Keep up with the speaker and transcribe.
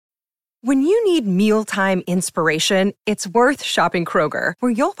When you need mealtime inspiration, it's worth shopping Kroger,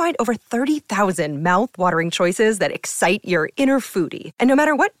 where you'll find over 30,000 mouth-watering choices that excite your inner foodie. And no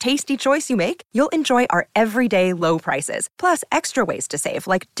matter what tasty choice you make, you'll enjoy our everyday low prices, plus extra ways to save,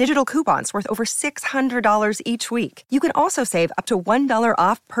 like digital coupons worth over $600 each week. You can also save up to $1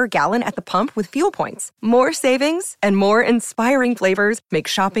 off per gallon at the pump with fuel points. More savings and more inspiring flavors make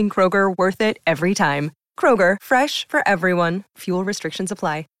shopping Kroger worth it every time. Kroger, fresh for everyone. Fuel restrictions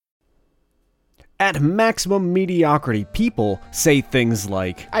apply. At Maximum Mediocrity, people say things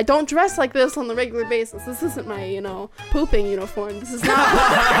like, I don't dress like this on the regular basis. This isn't my, pooping uniform. This is not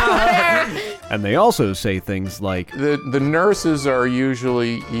and they also say things like, The nurses are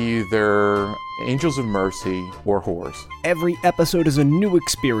usually either angels of mercy or whores. Every episode is a new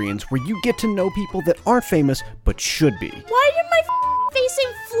experience where you get to know people that aren't famous but should be. Why did my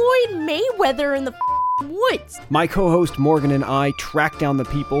facing Floyd Mayweather in the woods? My co-host Morgan and I track down the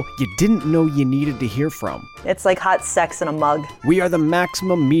people you didn't know you needed to hear from. It's like hot sex in a mug. We are the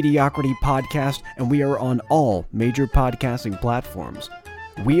Maximum Mediocrity Podcast, and we are on all major podcasting platforms.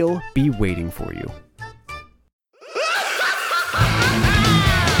 We'll be waiting for you.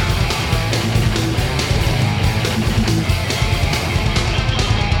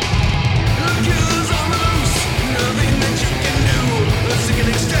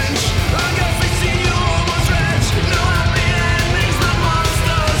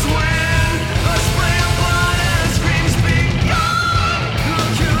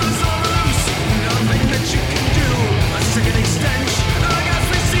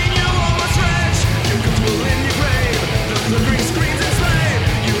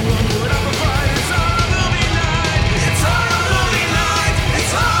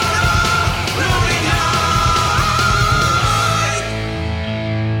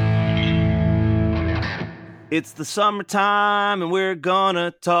 It's the summertime, and we're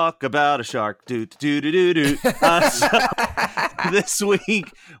gonna talk about a shark. So this week,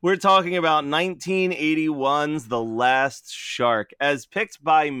 we're talking about 1981's The Last Shark, as picked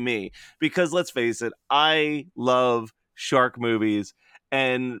by me. Because let's face it, I love shark movies,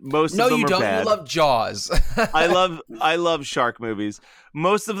 and most of them are bad. No, you don't. You love Jaws. I love shark movies.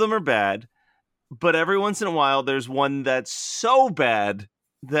 Most of them are bad, but every once in a while, there's one that's so bad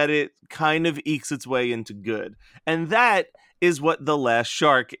that it kind of ekes its way into good. And that is what The Last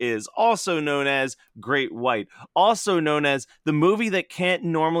Shark is, also known as Great White, also known as the movie that can't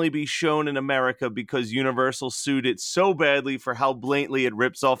normally be shown in America because Universal sued it so badly for how blatantly it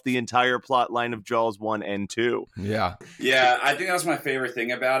rips off the entire plot line of Jaws 1 and 2. Yeah. Yeah, I think that was my favorite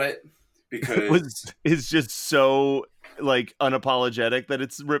thing about it, because it's just so like unapologetic that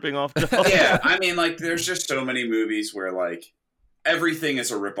it's ripping off Jaws. Yeah, I mean, like, there's just so many movies where like everything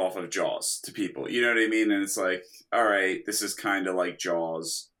is a ripoff of Jaws to people. You know what I mean? And it's like, all right, this is kind of like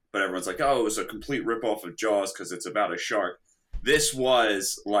Jaws, but everyone's like, oh, it was a complete ripoff of Jaws because it's about a shark. This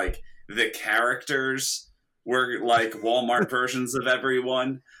was like the characters were like Walmart versions of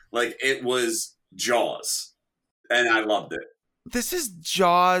everyone. Like, it was Jaws, and I loved it. This is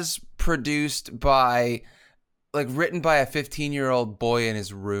Jaws produced by, like, written by a 15-year-old boy in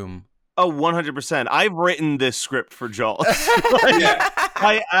his room. Oh, 100%. I've written this script for Jaws. Yeah.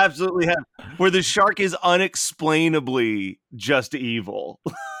 I absolutely have. Where the shark is unexplainably just evil.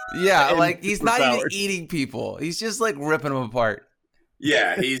 Yeah, like, he's not even eating people. He's just, like, ripping them apart.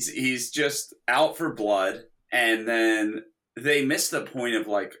 Yeah, he's just out for blood, and then they miss the point of,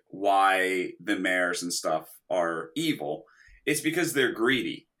 like, why the mares and stuff are evil. It's because they're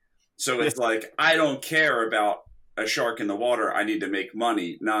greedy. So it's like, I don't care about a shark in the water. I need to make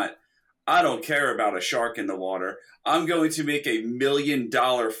money, not, I don't care about a shark in the water. I'm going to make $1 million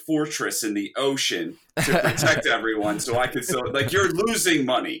fortress in the ocean to protect everyone so I can still, like, you're losing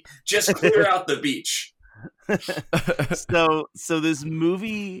money. Just clear out the beach. So this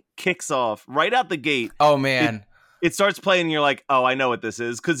movie kicks off right out the gate. Oh, man. It starts playing and you're like, oh, I know what this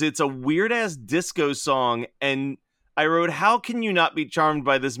is, because it's a weird-ass disco song, and I wrote, how can you not be charmed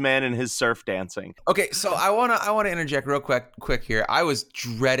by this man and his surf dancing? Okay, so I wanna interject real quick here. I was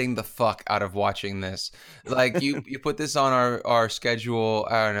dreading the fuck out of watching this. Like, you put this on our schedule,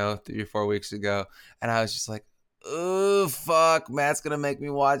 I don't know, 3 or 4 weeks ago, and I was just like, oh fuck, Matt's gonna make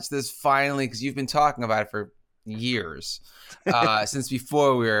me watch this finally, because you've been talking about it for years, since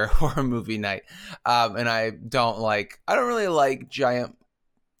before we were horror movie night. And I don't really like giant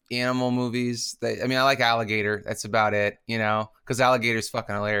animal movies. I like Alligator. That's about it, because Alligator's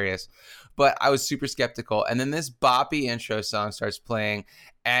fucking hilarious. But I was super skeptical. And then this boppy intro song starts playing,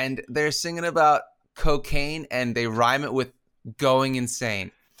 and they're singing about cocaine, and they rhyme it with going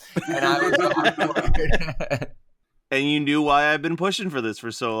insane. And I was on board. And you knew why I've been pushing for this for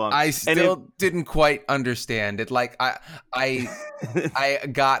so long. I still didn't quite understand it. Like I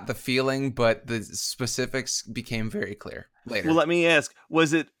got the feeling, but the specifics became very clear later. Well, let me ask,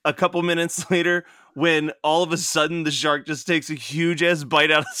 was it a couple minutes later when all of a sudden the shark just takes a huge ass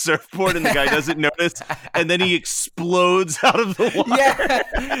bite out of the surfboard and the guy doesn't notice, and then he explodes out of the water? Yeah,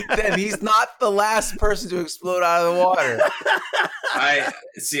 then he's not the last person to explode out of the water. I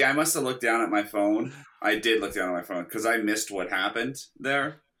must have looked down at my phone. I did look down at my phone because I missed what happened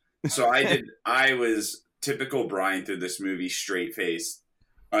there. So I was typical Brian through this movie, straight faced,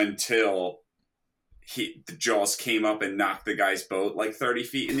 until the Jaws came up and knocked the guy's boat like 30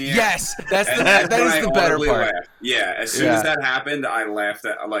 feet in the air. Yes, that is the better part. Laughed. Yeah, as soon as that happened, I laughed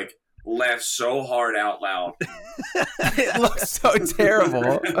so hard out loud. It looks so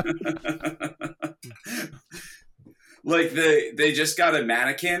terrible. Like they just got a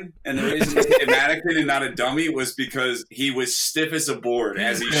mannequin, and the reason they say a mannequin and not a dummy was because he was stiff as a board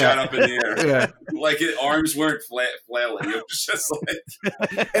as he shot up in the air. Yeah. Like his arms weren't flailing. It was just like,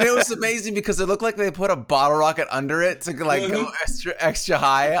 and it was amazing because it looked like they put a bottle rocket under it to like go extra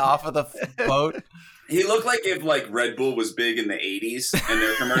high off of the boat. He looked like if like Red Bull was big in the 80s and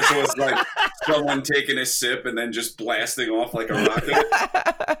their commercial was like someone taking a sip and then just blasting off like a rocket.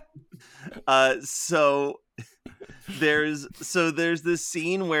 There's this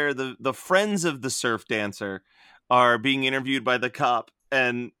scene where the friends of the surf dancer are being interviewed by the cop,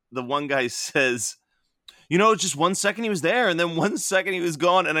 and the one guy says, just 1 second he was there, and then 1 second he was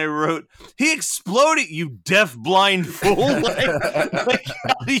gone, and I wrote, he exploded, you deaf blind fool. like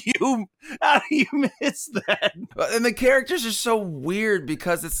how do you miss that? And the characters are so weird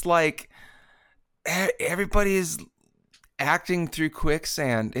because it's like everybody is acting through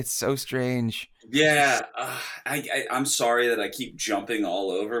quicksand. It's so strange. Yeah, I'm sorry that I keep jumping all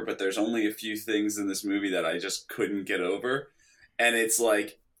over, but there's only a few things in this movie that I just couldn't get over. And it's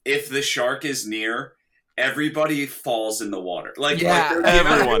like, if the shark is near, everybody falls in the water. Everyone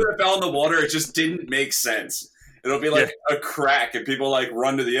fell in the water, it just didn't make sense. It'll be like a crack, and people like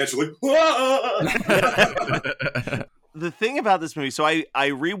run to the edge like, whoa! The thing about this movie, so I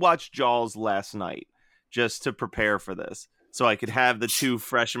rewatched Jaws last night just to prepare for this, so I could have the two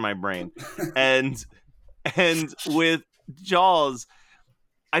fresh in my brain. And with Jaws,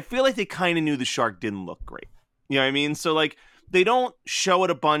 I feel like they kind of knew the shark didn't look great. You know what I mean? So like they don't show it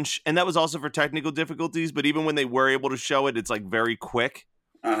a bunch, and that was also for technical difficulties, but even when they were able to show it, it's like very quick.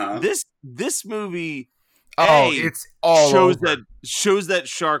 Uh-huh. This movie it's all shows that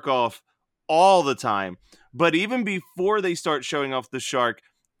shark off all the time. But even before they start showing off the shark,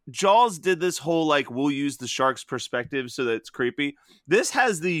 Jaws did this whole, like, we'll use the shark's perspective so that it's creepy. This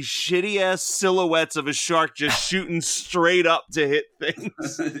has these shitty-ass silhouettes of a shark just shooting straight up to hit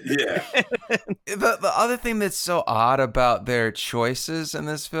things. Yeah. The other thing that's so odd about their choices in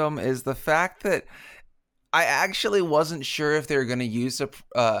this film is the fact that I actually wasn't sure if they were going to use an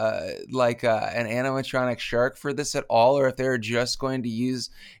animatronic shark for this at all, or if they were just going to use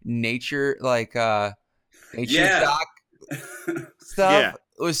nature doc stuff. Yeah.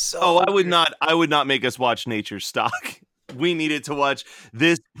 It was so I would not make us watch nature stock. We needed to watch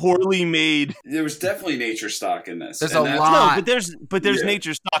this poorly made. There was definitely nature stock in this. There's a lot. No, but there's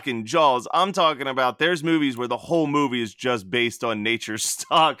nature stock in Jaws. I'm talking about there's movies where the whole movie is just based on nature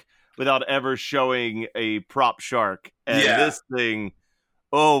stock without ever showing a prop shark. And this thing,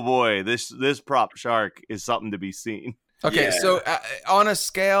 oh boy, this prop shark is something to be seen. Okay, so on a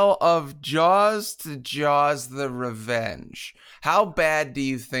scale of Jaws to Jaws the Revenge, how bad do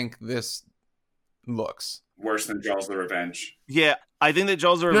you think this looks? Worse than Jaws the Revenge. Yeah, I think that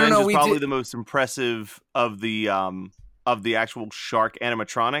Jaws the Revenge is probably the most impressive of the actual shark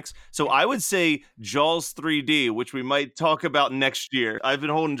animatronics. So I would say Jaws 3D, which we might talk about next year. I've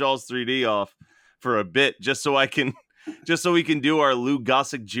been holding Jaws 3D off for a bit just so we can do our Lou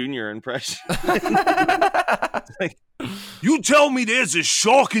Gossett Jr. impression. Like, you tell me there's a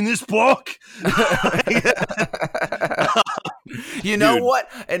shark in this park? You know what?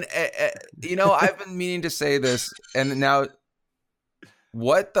 And I've been meaning to say this, and now,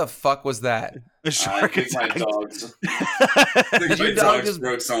 what the fuck was that? A shark I think my dogs. Your dog just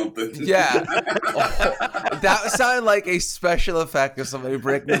broke something. Yeah, that sounded like a special effect of somebody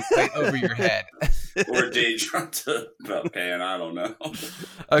breaking a plate over your head. Or Dave dropped a pan, I don't know.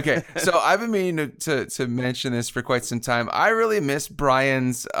 Okay, so I've been meaning to mention this for quite some time. I really miss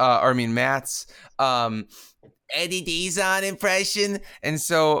Matt's Eddie Deezen impression, and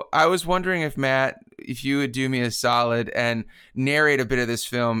so I was wondering if Matt, if you would do me a solid and narrate a bit of this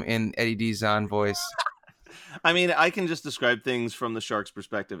film in Eddie Deezen voice. I mean, I can just describe things from the shark's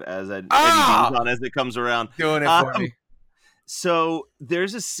perspective as it comes around. Doing it for me. So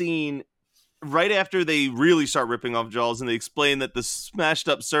there's a scene right after they really start ripping off Jaws, and they explain that the smashed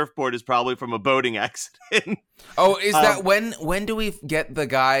up surfboard is probably from a boating accident. Oh, is that when do we get the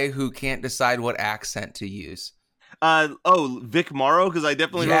guy who can't decide what accent to use? Vic Morrow, because I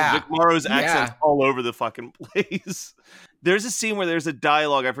definitely heard Vic Morrow's accents all over the fucking place. There's a scene where there's a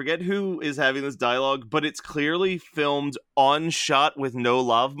dialogue. I forget who is having this dialogue, but it's clearly filmed on shot with no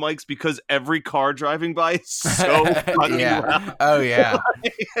lav mics because every car driving by is so fucking loud. Oh, yeah.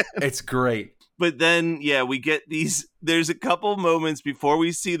 It's great. But then, we get these. There's a couple moments before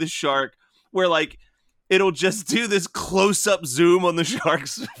we see the shark where, like, it'll just do this close-up zoom on the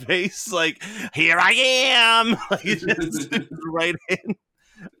shark's face, like, here I am! Like, it just zooms right in.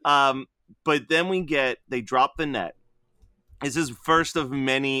 But then they drop the net. This is first of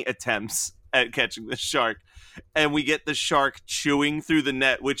many attempts at catching the shark. And we get the shark chewing through the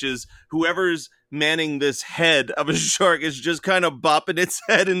net, which is whoever's manning this head of a shark is just kind of bopping its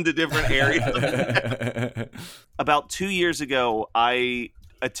head into different areas. About 2 years ago, I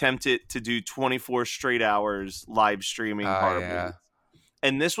attempted to do 24 straight hours live streaming horror movies.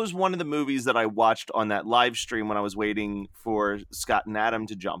 And this was one of the movies that I watched on that live stream when I was waiting for Scott and Adam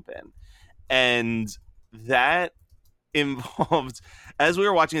to jump in. And that involved, as we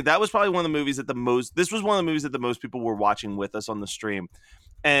were watching it, that was probably one of the movies that the most people were watching with us on the stream.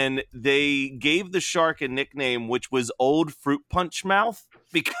 And they gave the shark a nickname, which was Old Fruit Punch Mouth,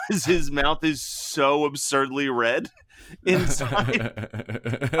 because his mouth is so absurdly red inside.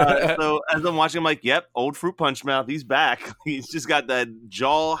 So as I'm watching, I'm like, yep, Old Fruit Punch Mouth, he's back. He's just got that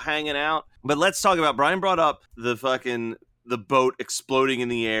jaw hanging out. But let's talk about, Brian brought up the boat exploding in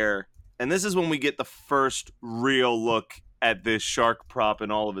the air. And this is when we get the first real look at this shark prop in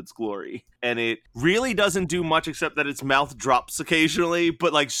all of its glory. And it really doesn't do much except that its mouth drops occasionally,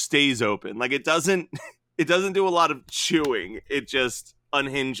 but like stays open. Like it doesn't do a lot of chewing. It just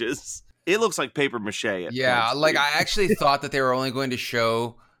unhinges. It looks like paper mache. Yeah, like I actually thought that they were only going to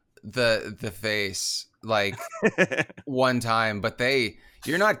show the face like one time, but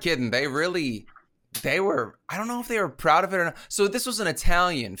you're not kidding. They were, I don't know if they were proud of it or not. So this was an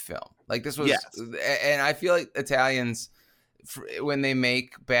Italian film. Like this was, and I feel like Italians, when they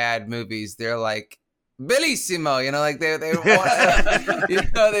make bad movies, they're like, bellissimo, you know, like they want, you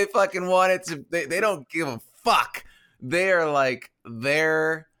know, they fucking want it to, they don't give a fuck. They're like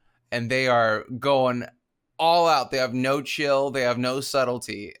there and they are going all out. They have no chill. They have no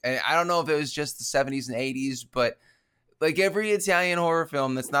subtlety. And I don't know if it was just the 70s and 80s, but like every Italian horror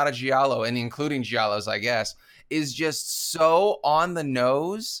film that's not a giallo, and including giallos, I guess, is just so on the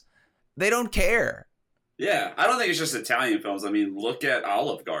nose. They don't care. Yeah, I don't think it's just Italian films. I mean, look at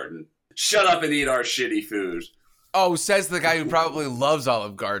Olive Garden. Shut up and eat our shitty food. Oh, says the guy who probably loves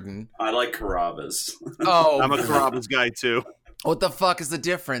Olive Garden. I like Carrabba's. Oh, I'm a Carrabba's guy too. What the fuck is the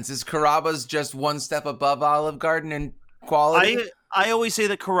difference? Is Carrabba's just one step above Olive Garden in quality? I always say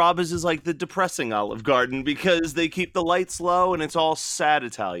that Carrabba's is like the depressing Olive Garden because they keep the lights low and it's all sad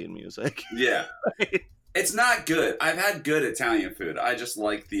Italian music. Yeah. It's not good. I've had good Italian food. I just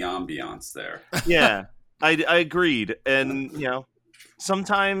like the ambiance there. Yeah, I agreed. And, you know,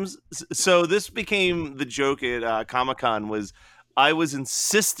 sometimes, so this became the joke at Comic-Con was I was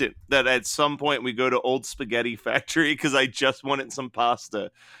insistent that at some point we go to Old Spaghetti Factory because I just wanted some pasta,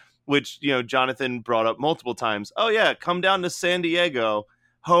 which, you know, Jonathan brought up multiple times. Oh, yeah, come down to San Diego,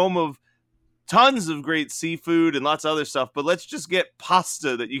 home of tons of great seafood and lots of other stuff, but let's just get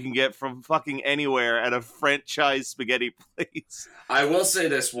pasta that you can get from fucking anywhere at a franchise spaghetti place. I will say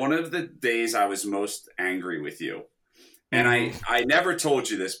this, one of the days I was most angry with you, and I never told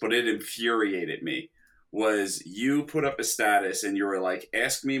you this, but it infuriated me, was you put up a status and you were like,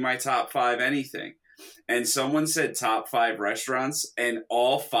 ask me my top 5 anything. And someone said top 5 restaurants, and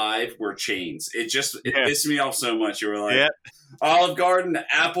all 5 were chains. It pissed me off so much. You were like, Olive Garden,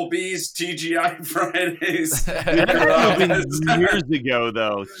 Applebee's, TGI Fridays. That years ago,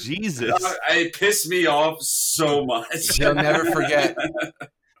 though. Jesus. It pissed me off so much. You'll never forget.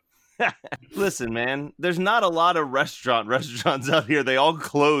 Listen, man, there's not a lot of restaurants out here. They all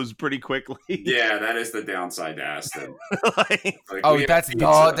close pretty quickly. Yeah, that is the downside to Aston. That's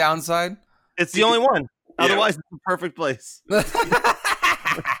the downside? It's the only one. Yeah. Otherwise, it's the perfect place.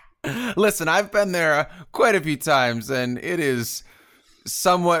 Listen, I've been there quite a few times, and it is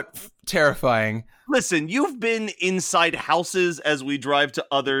somewhat terrifying. Listen, you've been inside houses as we drive to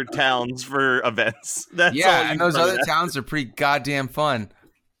other towns for events. That's and those other towns are pretty goddamn fun.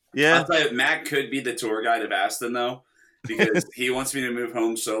 Yeah. I'll tell you, Matt could be the tour guide of Aston, though. because he wants me to move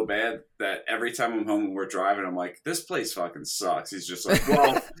home so bad that every time I'm home and we're driving, I'm like, this place fucking sucks. He's just like,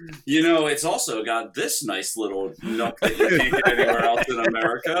 well, it's also got this nice little nook that you can't get anywhere else in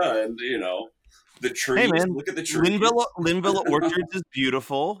America, and the trees. Hey man, look at the trees. Linville Orchards is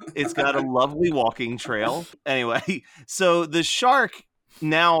beautiful. It's got a lovely walking trail. Anyway, so the shark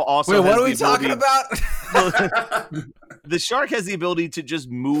now also. Wait, what are we has the talking ability- about? The shark has the ability to just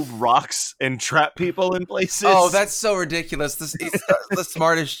move rocks and trap people in places. Oh, that's so ridiculous. This is the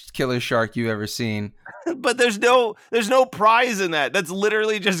smartest killer shark you've ever seen. But there's no prize in that. That's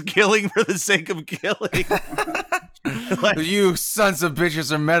literally just killing for the sake of killing. You sons of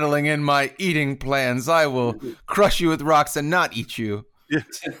bitches are meddling in my eating plans. I will crush you with rocks and not eat you.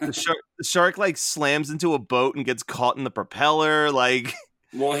 The shark like slams into a boat and gets caught in the propeller. Like,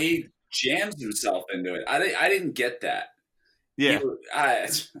 well, he jams himself into it. I didn't get that. Yeah,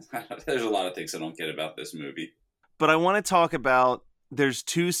 there's a lot of things I don't get about this movie. But I want to talk about. There's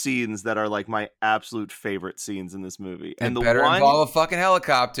two scenes that are like my absolute favorite scenes in this movie, And the better one involve a fucking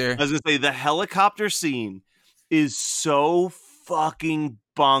helicopter. I was gonna say the helicopter scene is so fucking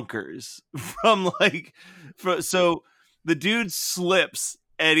bonkers. So the dude slips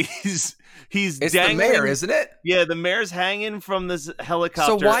and he's It's dangling. the mayor, isn't it? Yeah, the mayor's hanging from this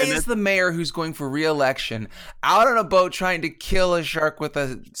helicopter. So why and is the mayor who's going for re-election out on a boat trying to kill a shark with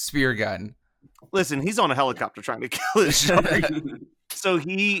a spear gun? Listen, he's on a helicopter trying to kill a shark. So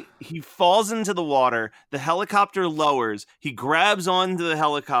he falls into the water. The helicopter lowers. He grabs onto the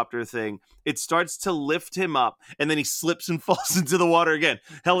helicopter thing. It starts to lift him up, and then he slips and falls into the water again.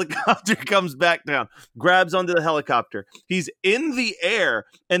 Helicopter comes back down, grabs onto the helicopter. He's in the air,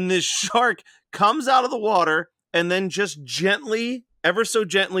 and this shark comes out of the water and then just gently, ever so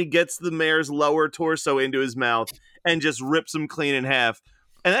gently, gets the mayor's lower torso into his mouth and just rips him clean in half.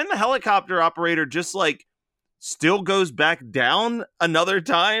 And then the helicopter operator just like still goes back down another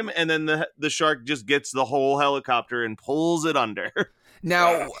time, and then the shark just gets the whole helicopter and pulls it under.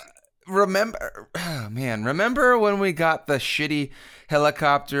 Now, remember when we got the shitty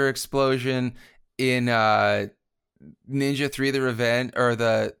helicopter explosion in Ninja 3 The Revenge, or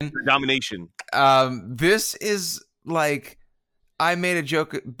the Domination? This is like, I made a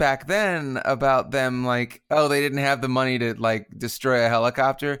joke back then about them like, oh, they didn't have the money to like destroy a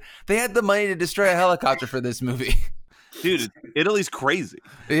helicopter. They had the money to destroy a helicopter for this movie. Dude, Italy's crazy.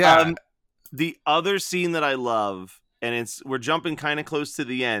 Yeah. The other scene that I love, and we're jumping kind of close to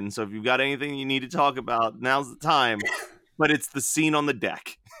the end, so if you've got anything you need to talk about, now's the time. But it's the scene on the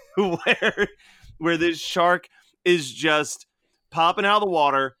deck where this shark is just popping out of the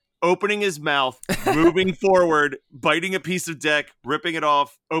water, opening his mouth, moving forward, biting a piece of deck, ripping it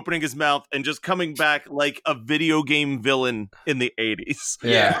off, opening his mouth, and just coming back like a video game villain in the 80s.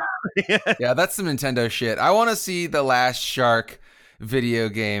 Yeah. Yeah, that's some Nintendo shit. I want to see the Last Shark video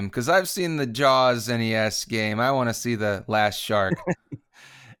game, because I've seen the Jaws NES game. I want to see the Last Shark.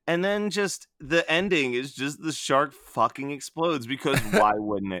 And then just the ending is just the shark fucking explodes, because why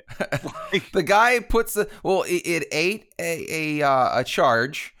wouldn't it? The guy puts it ate a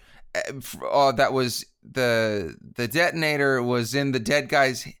charge. That was the detonator was in the dead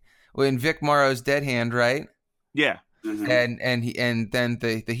guy's, in Vic Morrow's dead hand, right? Yeah. Mm-hmm. And then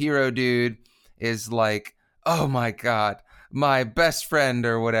the hero dude is like, oh my god, my best friend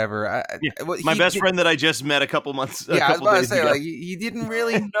or whatever. My best friend that I just met a couple months. Yeah, I was about to say, ago. like, he didn't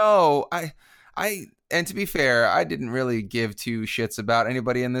really know. And to be fair, I didn't really give two shits about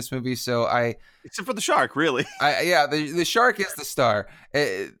anybody in this movie, so except for the shark, really. The shark is the star.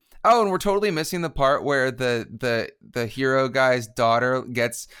 And we're totally missing the part where the hero guy's daughter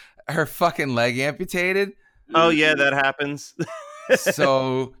gets her fucking leg amputated. Oh yeah, that happens.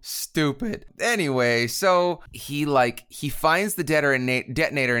 So stupid. Anyway, so he finds the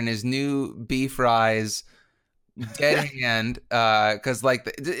detonator in his new beef fries dead hand, because like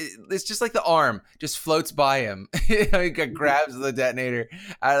it's just like the arm just floats by him. He grabs the detonator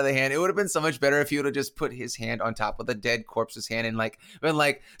out of the hand. It would have been so much better if he would have just put his hand on top of the dead corpse's hand and been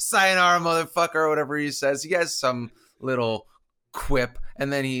like, sayonara, motherfucker, or whatever he says. He has some little quip,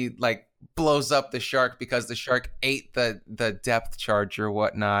 and then he like blows up the shark because the shark ate the depth charge or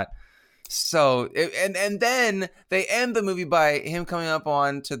whatnot. So and then they end the movie by him coming up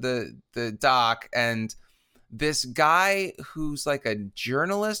onto the dock, and this guy who's like a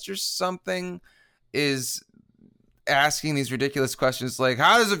journalist or something is asking these ridiculous questions like,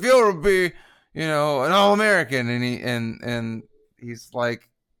 how does it feel to be, an All-American? And he's like,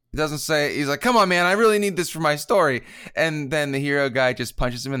 he doesn't say, he's like, come on, man, I really need this for my story. And then the hero guy just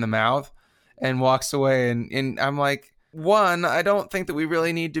punches him in the mouth and walks away. And I'm like, one, I don't think that we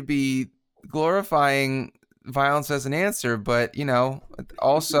really need to be glorifying violence as an answer, but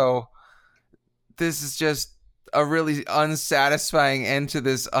also this is just a really unsatisfying end to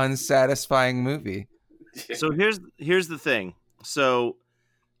this unsatisfying movie. So here's the thing. So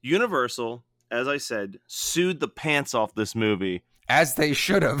Universal, as I said, sued the pants off this movie. As they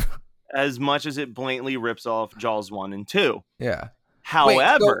should have. As much as it blatantly rips off Jaws 1 and 2. Yeah.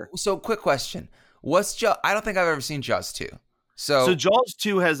 However... Wait, so quick question. What's Jaws? I don't think I've ever seen Jaws 2. So Jaws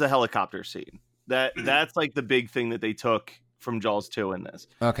 2 has the helicopter scene. That's like the big thing that they took from Jaws 2 in this.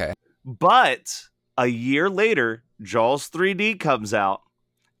 Okay. But a year later, Jaws 3D comes out.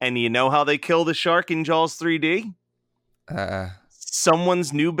 And you know how they kill the shark in Jaws 3D?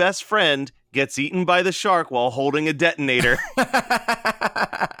 Someone's new best friend gets eaten by the shark while holding a detonator.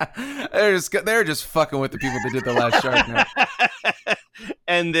 They're just fucking with the people that did the last Shark now.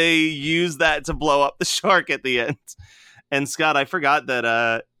 And they use that to blow up the shark at the end. And Scott, I forgot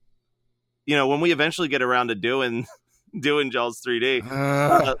that when we eventually get around to doing Jaws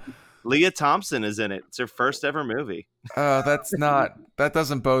 3D, Leah Thompson is in it. It's her first ever movie. That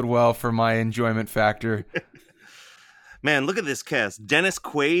doesn't bode well for my enjoyment factor. Man, look at this cast. Dennis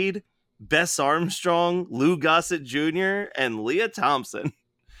Quaid, Bess Armstrong, Lou Gossett Jr., and Leah Thompson.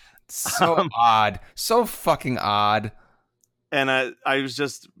 So odd. So fucking odd. And I was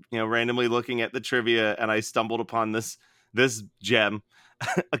just, randomly looking at the trivia, and I stumbled upon this gem.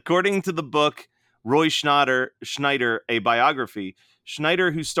 According to the book, Roy Schneider, a biography,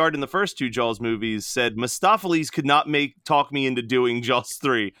 Schneider, who starred in the first two Jaws movies, said, Mistopheles could not talk me into doing Jaws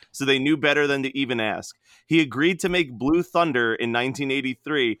 3, so they knew better than to even ask. He agreed to make Blue Thunder in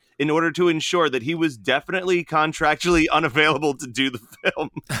 1983 in order to ensure that he was definitely contractually unavailable to do the film.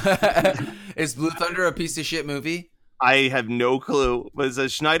 Is Blue Thunder a piece of shit movie? I have no clue. But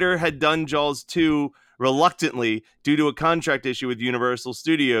Schneider had done Jaws 2 reluctantly due to a contract issue with Universal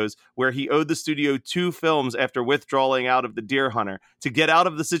Studios, where he owed the studio 2 films after withdrawing out of The Deer Hunter. To get out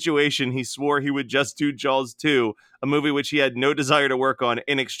of the situation, he swore he would just do Jaws 2, a movie which he had no desire to work on,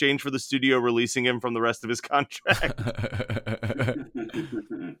 in exchange for the studio releasing him from the rest of his contract.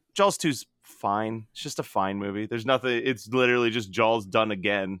 Jaws 2's fine. It's just a fine movie. There's nothing. It's literally just Jaws done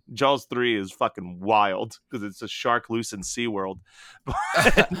again. Jaws 3 is fucking wild because it's a shark loose in SeaWorld.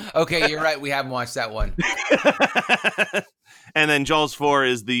 Okay, you're right. We haven't watched that one. And then Jaws 4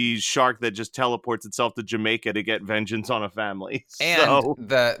 is the shark that just teleports itself to Jamaica to get vengeance on a family. And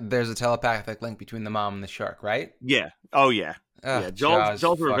there's a telepathic link between the mom and the shark, right? Yeah. Oh, yeah. Ugh, yeah.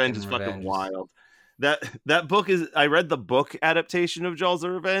 Jaws Revenge is fucking wild. That book is... I read the book adaptation of Jaws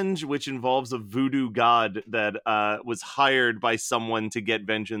of Revenge, which involves a voodoo god that was hired by someone to get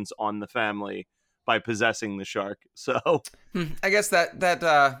vengeance on the family by possessing the shark. So... I guess that's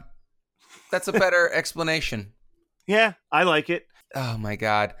a better explanation. Yeah, I like it. Oh my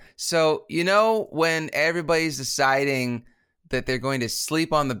God. So, when everybody's deciding that they're going to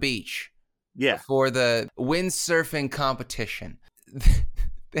sleep on the beach for the windsurfing competition,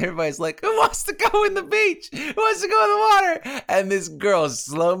 everybody's like, who wants to go in the beach? Who wants to go in the water? And this girl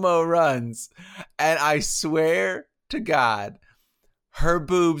slow-mo runs. And I swear to God, her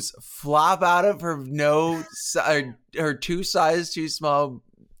boobs flop out of her her 2 sizes too small,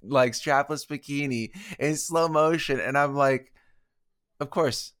 like strapless bikini in slow motion, and I'm like, of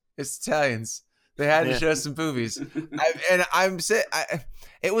course, it's Italians. They had to show some boobies,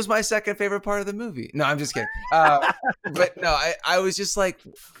 it was my second favorite part of the movie. No, I'm just kidding. But no, I was just like,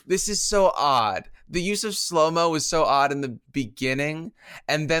 this is so odd. The use of slow mo was so odd in the beginning,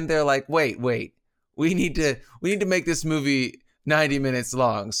 and then they're like, wait, we need to make this movie 90 minutes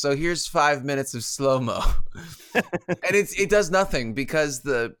long, so here's 5 minutes of slow-mo. And it does nothing because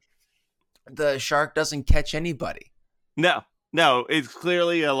the shark doesn't catch anybody. No, it's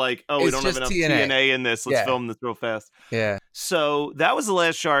clearly we don't have enough TNA in this. Let's film this real fast. Yeah. So that was The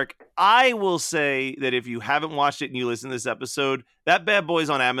Last Shark. I will say that if you haven't watched it and you listen to this episode, that bad boy's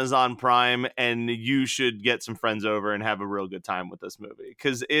on Amazon Prime, and you should get some friends over and have a real good time with this movie,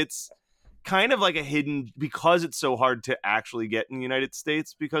 because it's kind of like a hidden, because it's so hard to actually get in the United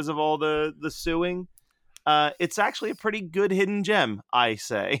States because of all the suing. It's actually a pretty good hidden gem, I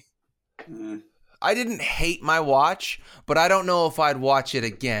say. I didn't hate my watch, but I don't know if I'd watch it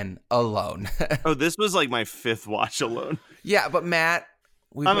again alone. Oh, this was like my 5th watch alone. Yeah, but Matt,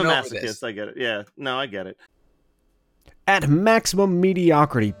 I'm a masochist. I get it. Yeah, no, I get it. At Maximum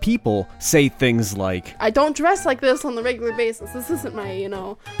Mediocrity, people say things like, I don't dress like this on the regular basis. This isn't my,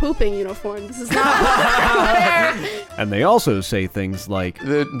 pooping uniform. This is not fair. And they also say things like,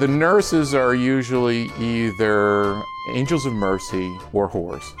 The nurses are usually either angels of mercy or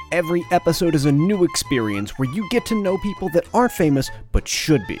whores. Every episode is a new experience where you get to know people that aren't famous but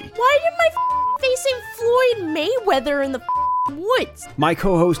should be. Why did my facing Floyd Mayweather in the woods. My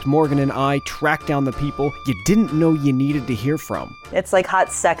co-host Morgan and I track down the people you didn't know you needed to hear from. It's like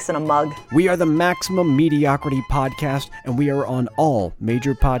hot sex in a mug. We are the Maximum Mediocrity Podcast, and we are on all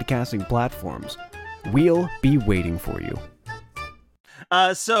major podcasting platforms. We'll be waiting for you.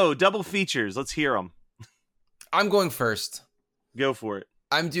 So double features. Let's hear them. I'm going first. Go for it.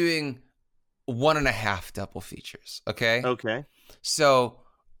 I'm doing 1.5 double features. Okay. Okay. So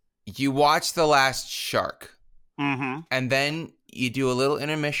you watch The Last Shark. Mm-hmm. And then you do a little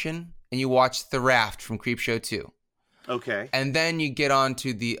intermission and you watch The Raft from Creepshow 2. Okay. And then you get on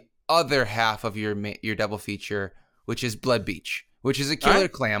to the other half of your double feature, which is Blood Beach, which is a killer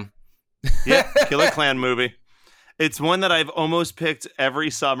clam. Yeah, killer clan movie. It's one that I've almost picked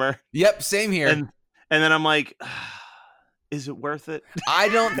every summer. Yep, same here. And then I'm like, is it worth it? I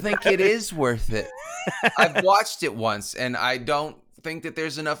don't think it is worth it. I've watched it once, and I don't think that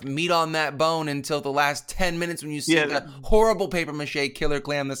there's enough meat on that bone until the last 10 minutes when you see the horrible papier-mâché killer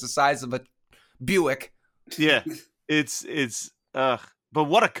clam that's the size of a Buick. Yeah, it's but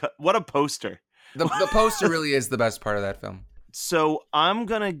what a poster. The poster really is the best part of that film. So I'm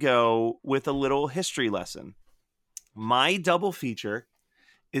gonna go with a little history lesson. My double feature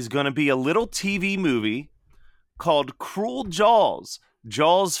is gonna be a little TV movie called Cruel Jaws,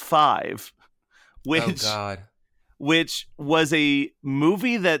 Jaws 5, which was a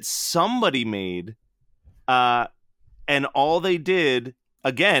movie that somebody made, and all they did,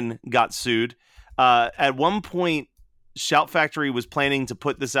 again, got sued. At one point, Shout Factory was planning to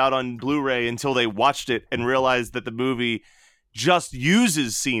put this out on Blu-ray until they watched it and realized that the movie just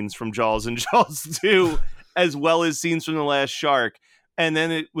uses scenes from Jaws and Jaws 2, as well as scenes from The Last Shark. And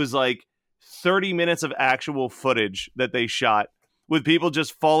then it was like 30 minutes of actual footage that they shot with people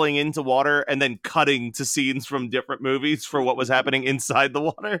just falling into water and then cutting to scenes from different movies for what was happening inside the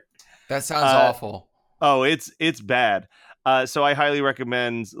water. That sounds awful. Oh, it's bad. So I highly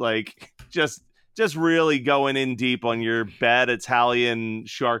recommend like just really going in deep on your bad Italian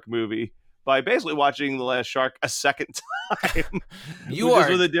shark movie by basically watching The Last Shark a second time. You are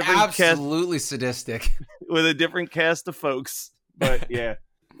absolutely sadistic. With a different cast of folks. But yeah.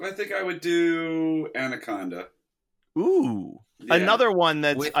 I think I would do Anaconda. Ooh. Yeah. Another one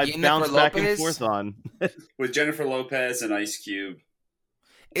that I've bounced back and forth on. With Jennifer Lopez and Ice Cube.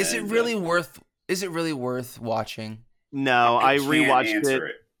 Is it really worth watching? No, I rewatched it.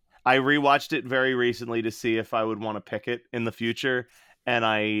 I rewatched it very recently to see if I would want to pick it in the future, and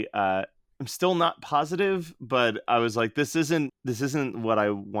I'm still not positive, but I was like, this isn't what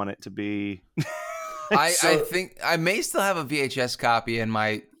I want it to be. I think I may still have a VHS copy in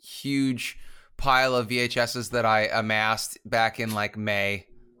my huge pile of VHSs that I amassed back in like May.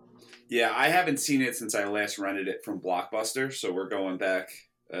 Yeah, I haven't seen it since I last rented it from Blockbuster, so we're going back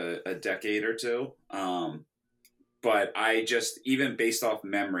a decade or two. But I just, even based off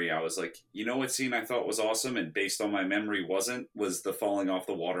memory, I was like, you know what scene I thought was awesome and based on my memory was the falling off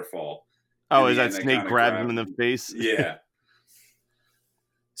the waterfall. Oh, is that snake grabbed him in the face? Yeah.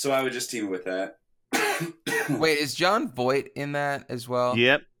 So I would just team with that. Wait, is John Voight in that as well?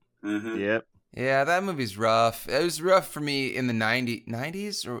 Yep. Mm-hmm. Yep. Yeah, that movie's rough. It was rough for me in the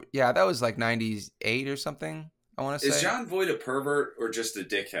 90s? Or, yeah, that was like 98 or something, I want to say. Is John Voight a pervert or just a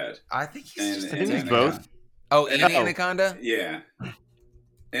dickhead? I think he's he's both. Oh, in Anaconda? Yeah.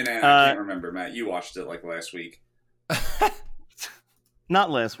 And I can't remember, Matt. You watched it like last week. Not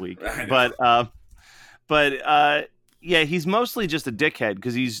last week, but yeah, he's mostly just a dickhead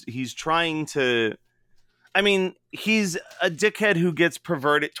because he's trying to. I mean, he's a dickhead who gets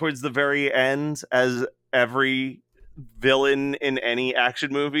perverted towards the very end, as every villain in any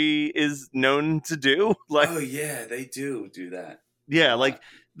action movie is known to do. Like, oh yeah, they do that. Yeah, like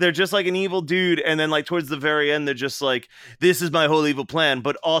they're just like an evil dude, and then like towards the very end, they're just like, "This is my whole evil plan,"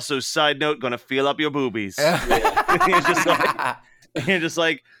 but also, side note, gonna feel up your boobies. Yeah. You're just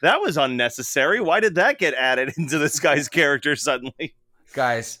like, that was unnecessary. Why did that get added into this guy's character suddenly?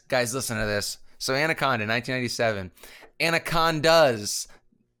 Guys, listen to this. So Anaconda, 1997. Anacondas,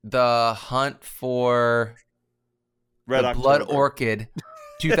 The Hunt for the Blood Orchid,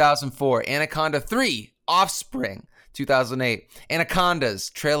 2004. Anaconda 3, Offspring, 2008. Anacondas,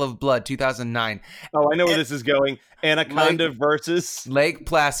 Trail of Blood, 2009. Oh, I know where this is going. Anaconda versus Lake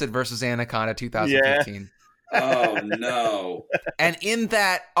Placid versus Anaconda, 2015. Yeah. Oh no! And in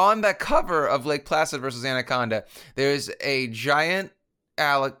that, on the cover of Lake Placid versus Anaconda, there's a giant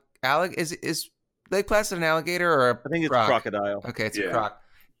is Lake Placid an alligator or a I think it's croc? crocodile. Okay, it's a croc.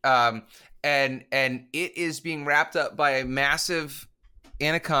 And it is being wrapped up by a massive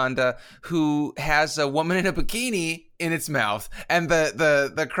anaconda who has a woman in a bikini in its mouth, and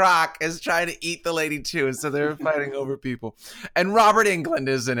the croc is trying to eat the lady too, and so they're fighting over people. And Robert Englund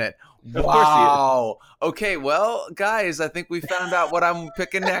is in it. Wow. Okay, well, guys, I think we found out what I'm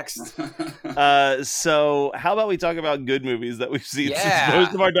picking next. So how about we talk about good movies that we've seen? Yeah. Since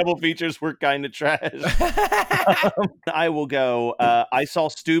most of our double features were kind of trash. I will go. I saw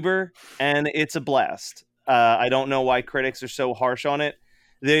Stuber, and it's a blast. I don't know why critics are so harsh on it.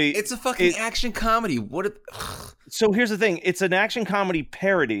 It's a fucking action comedy. So here's the thing. It's an action comedy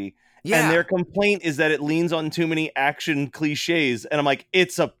parody. Yeah. And their complaint is that it leans on too many action cliches. And I'm like,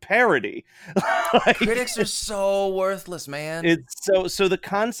 it's a parody. Like, critics are so worthless, man. It's so the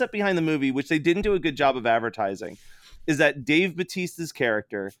concept behind the movie, which they didn't do a good job of advertising, is that Dave Bautista's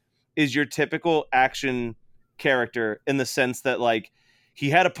character is your typical action character in the sense that, like, he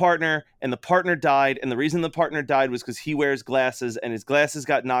had a partner and the partner died, and the reason the partner died was because he wears glasses and his glasses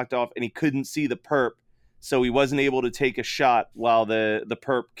got knocked off and he couldn't see the perp, so he wasn't able to take a shot while the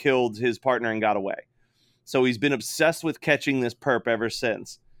perp killed his partner and got away. So he's been obsessed with catching this perp ever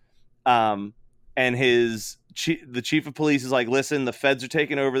since. And the chief of police is like, listen, the feds are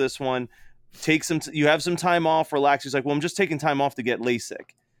taking over this one. You have some time off, relax. He's like, well, I'm just taking time off to get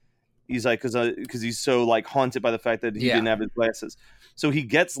LASIK. He's like, because he's so like haunted by the fact that he didn't have his glasses. So he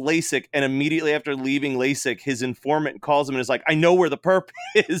gets LASIK, and immediately after leaving LASIK, his informant calls him and is like, I know where the perp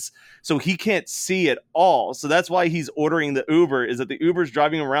is. So he can't see at all. So that's why he's ordering the Uber, is that the Uber's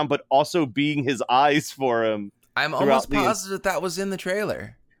driving him around, but also being his eyes for him. I'm almost positive that was in the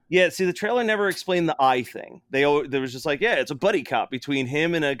trailer. Yeah, see, the trailer never explained the eye thing. There was just like, yeah, it's a buddy cop between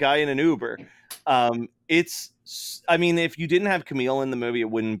him and a guy in an Uber. I mean, if you didn't have Camille in the movie, it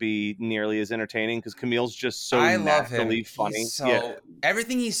wouldn't be nearly as entertaining because Camille's just so naturally funny.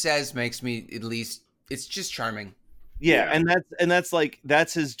 Everything he says makes me, at least, it's just charming. Yeah, and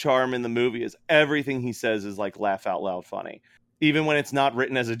that's his charm in the movie, is everything he says is like laugh out loud funny. Even when it's not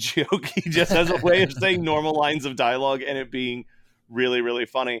written as a joke, he just has a way of saying normal lines of dialogue and it being really, really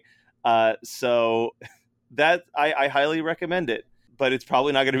funny. So that I highly recommend it. But it's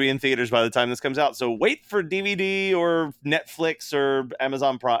probably not going to be in theaters by the time this comes out. So wait for DVD or Netflix or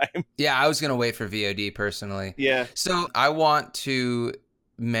Amazon Prime. Yeah, I was going to wait for VOD personally. Yeah. So I want to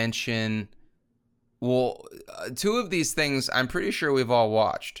mention, two of these things I'm pretty sure we've all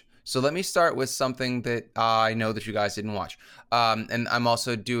watched. So let me start with something that I know that you guys didn't watch. And I'm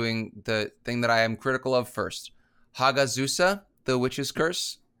also doing the thing that I am critical of first. Hagazusa, The Witch's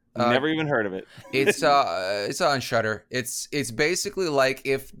Curse. Never even heard of it. It's on Shudder. It's basically like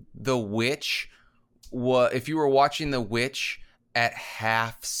if The Witch if you were watching The Witch at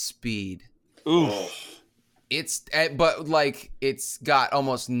half speed. Ooh. But like it's got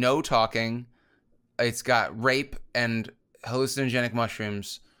almost no talking. It's got rape and hallucinogenic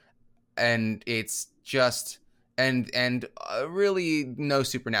mushrooms, and it's just and really no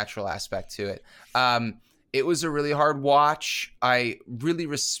supernatural aspect to it. It was a really hard watch. I really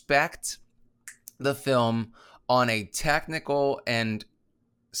respect the film on a technical and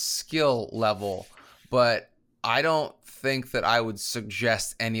skill level, but I don't think that I would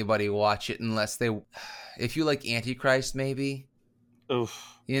suggest anybody watch it unless if you like Antichrist, maybe.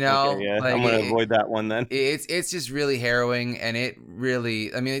 Oof. You know, okay, yeah. like I'm gonna avoid that one then. It's just really harrowing, and it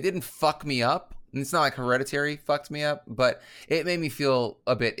really, I mean, it didn't fuck me up. It's not like Hereditary fucked me up, but it made me feel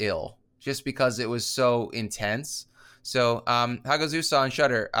a bit ill. Just because it was so intense. So, Hagazusa on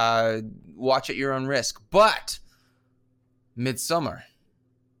Shudder. Watch at your own risk. But Midsommar.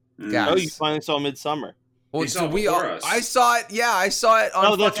 Guys. Oh, you finally saw Midsommar. Well, I saw it. Yeah, I saw it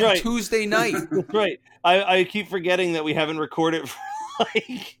on Tuesday night. That's right. I keep forgetting that we haven't recorded for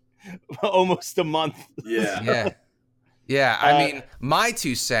like almost a month. Yeah. Yeah, I mean, my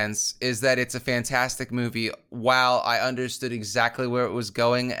 2 cents is that it's a fantastic movie. While I understood exactly where it was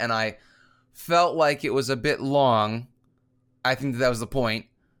going, and I felt like it was a bit long, I think that was the point.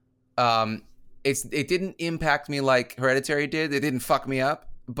 It didn't impact me like Hereditary did. It didn't fuck me up,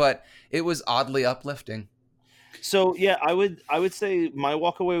 but it was oddly uplifting. So yeah, I would say my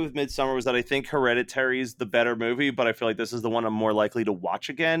walk away with Midsommar was that I think Hereditary is the better movie, but I feel like this is the one I'm more likely to watch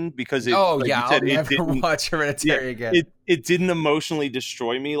again because I'll never watch Hereditary again. It didn't emotionally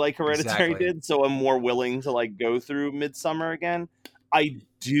destroy me like Hereditary did, so I'm more willing to like go through Midsommar again. I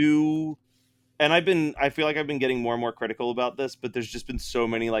do, and I feel like I've been getting more and more critical about this, but there's just been so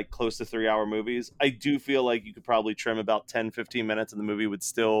many like close to 3-hour movies. I do feel like you could probably trim about 10-15 minutes and the movie would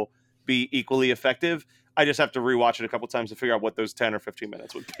still be equally effective. I just have to rewatch it a couple times to figure out what those 10 or 15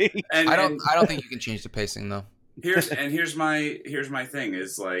 minutes would be. And I don't think you can change the pacing though. Here's my thing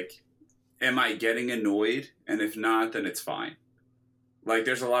is like, am I getting annoyed? And if not, then it's fine. Like,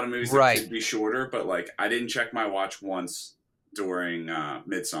 there's a lot of movies that could be shorter, but like, I didn't check my watch once during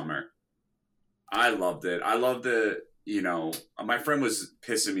Midsummer. I loved it. I loved the, you know, my friend was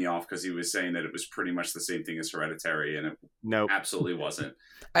pissing me off because he was saying that it was pretty much the same thing as Hereditary, and it absolutely wasn't.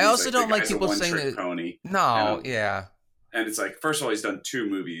 I also don't like people saying that. Pony. No, yeah. And it's like, first of all, he's done 2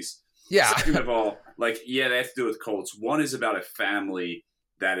 movies. Yeah. Second of all, like, yeah, they have to do with cults. One is about a family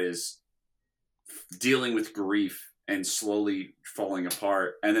that is dealing with grief and slowly falling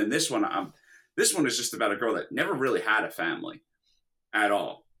apart, and then this one is just about a girl that never really had a family at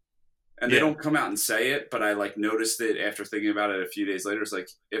all. And they don't come out and say it, but I like noticed it after thinking about it a few days later. It's like,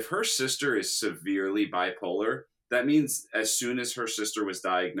 if her sister is severely bipolar, that means as soon as her sister was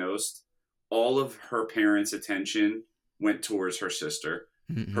diagnosed, all of her parents' attention went towards her sister.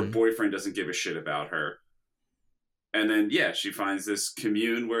 Mm-hmm. Her boyfriend doesn't give a shit about her. And then, she finds this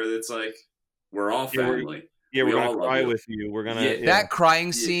commune where it's like, we're all family. We're going to cry with you. We're going to... That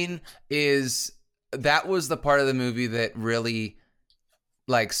crying scene that was the part of the movie that really...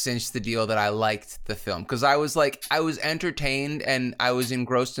 like cinched the deal that I liked the film, because I was entertained and I was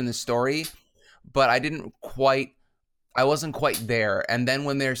engrossed in the story, but I wasn't quite there. And then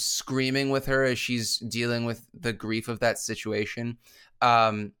when they're screaming with her as she's dealing with the grief of that situation,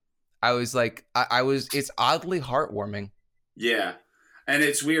 I was like, it's oddly heartwarming. Yeah. And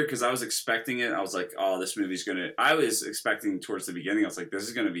it's weird because I was expecting it. I was like, oh, this movie's I was expecting towards the beginning, I was like, this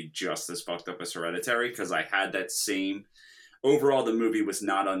is going to be just as fucked up as Hereditary, because I had that same... Overall, the movie was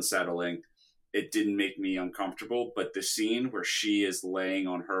not unsettling. It didn't make me uncomfortable, but the scene where she is laying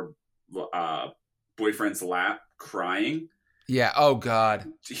on her boyfriend's lap crying. Yeah. Oh, God.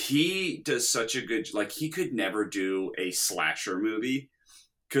 He does such a good... Like, he could never do a slasher movie,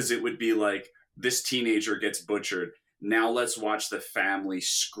 because it would be like, this teenager gets butchered. Now let's watch the family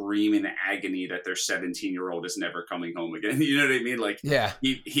scream in agony that their 17-year-old is never coming home again. You know what I mean? Like,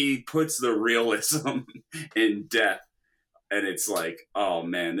 he puts the realism in death. And it's like, oh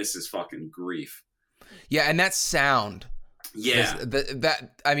man, this is fucking grief. Yeah, and that sound. Yeah.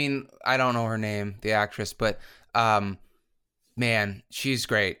 I mean, I don't know her name, the actress, but man, she's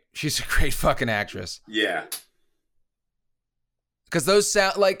great. She's a great fucking actress. Yeah. Because those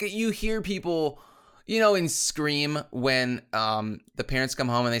sound like, you hear people, you know, in Scream when the parents come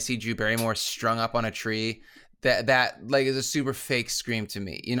home and they see Drew Barrymore strung up on a tree. That like is a super fake scream to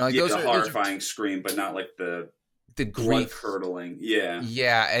me. You know, like those are horrifying scream, but not like the grief curdling.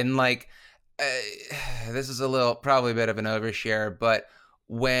 Yeah. And like this is probably a bit of an overshare, but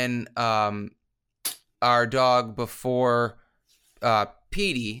when our dog before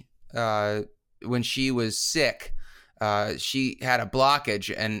Petey, when she was sick, she had a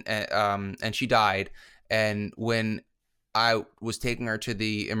blockage and she died. And when I was taking her to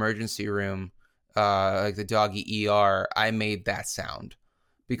the emergency room, like the doggy ER, I made that sound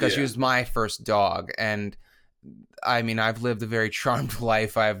because she was my first dog. And I mean, I've lived a very charmed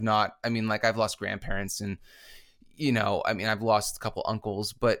life. I've lost grandparents and, you know, I mean, I've lost a couple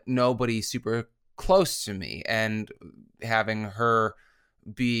uncles, but nobody super close to me. And having her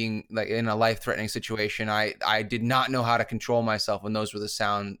being like in a life-threatening situation, I did not know how to control myself when that was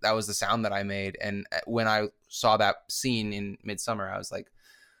the sound that I made. And when I saw that scene in Midsummer, I was like,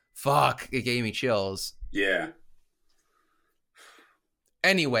 fuck, it gave me chills. Yeah.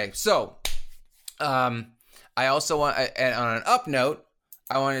 Anyway, so, I also want, and on an up note,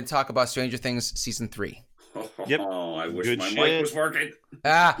 I wanted to talk about Stranger Things season 3. Yep. Oh, I wish my mic was working.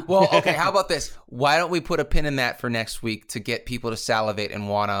 Well, okay. How about this? Why don't we put a pin in that for next week to get people to salivate and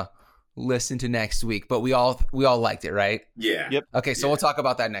wanna listen to next week? But we all liked it, right? Yeah. Yep. Okay, so we'll talk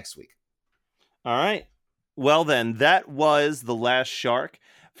about that next week. All right. Well, then, that was The Last Shark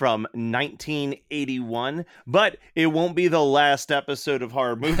from 1981, but it won't be the last episode of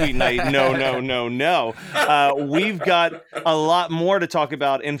Horror Movie Night. No. We've got a lot more to talk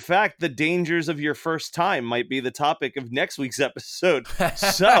about. In fact, the dangers of your first time might be the topic of next week's episode.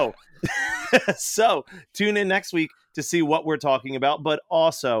 So tune in next week to see what we're talking about, but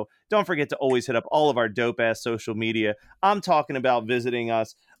also don't forget to always hit up all of our dope-ass social media. I'm talking about visiting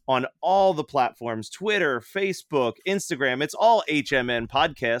us on all the platforms, Twitter, Facebook, Instagram. It's all HMN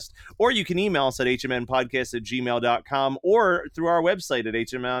Podcast. Or you can email us at hmnpodcast@gmail.com or through our website at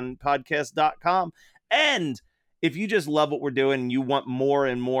hmnpodcast.com. And if you just love what we're doing and you want more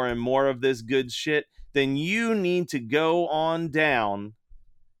and more and more of this good shit, then you need to go on down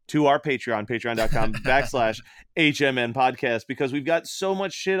to our Patreon, patreon.com/HMN Podcast, because we've got so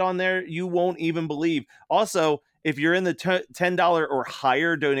much shit on there you won't even believe. Also, if you're in the $10 or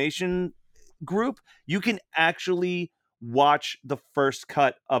higher donation group, you can actually watch the first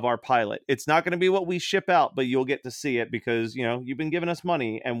cut of our pilot. It's not going to be what we ship out, but you'll get to see it because, you've been giving us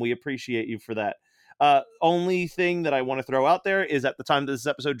money and we appreciate you for that. Only thing that I want to throw out there is at the time that this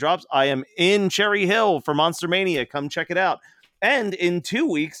episode drops, I am in Cherry Hill for Monster Mania. Come check it out. And in 2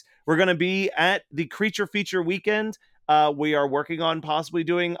 weeks, we're going to be at the Creature Feature Weekend. We are working on possibly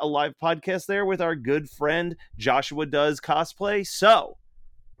doing a live podcast there with our good friend Joshua Does Cosplay. So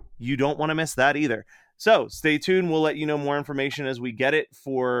you don't want to miss that either. So stay tuned. We'll let you know more information as we get it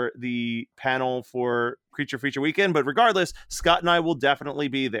for the panel for Creature Feature Weekend. But regardless, Scott and I will definitely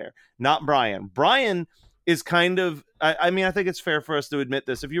be there. Not Brian. Brian is kind of, I think it's fair for us to admit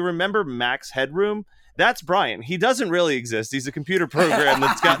this. If you remember Max Headroom, that's Brian. He doesn't really exist. He's a computer program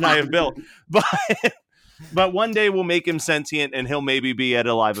that Scott and I have built. But one day we'll make him sentient and he'll maybe be at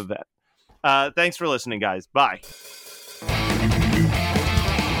a live event. Thanks for listening, guys. Bye.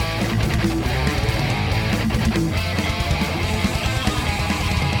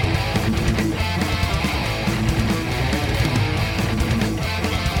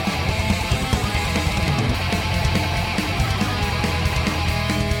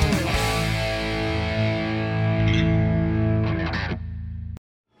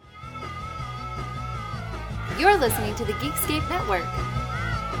 You're listening to the Geekscape Network.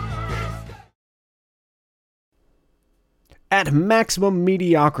 At Maximum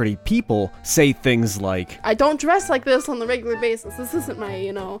Mediocrity, people say things like, I don't dress like this on the regular basis. This isn't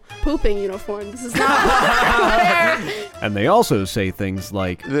my, pooping uniform. This is not. And they also say things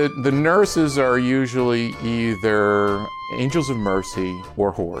like, The nurses are usually either angels of mercy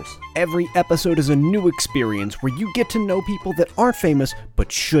or whores. Every episode is a new experience where you get to know people that aren't famous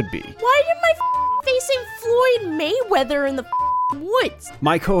but should be. Why did my facing Floyd Mayweather in the woods?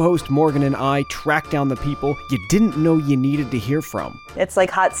 My co-host Morgan and I track down the people you didn't know you needed to hear from. It's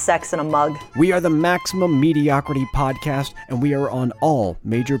like hot sex in a mug. We are the Maximum Mediocrity Podcast, and we are on all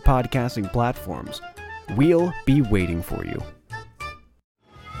major podcasting platforms. We'll be waiting for you.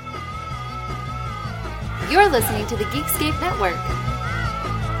 You're listening to the Geekscape Network.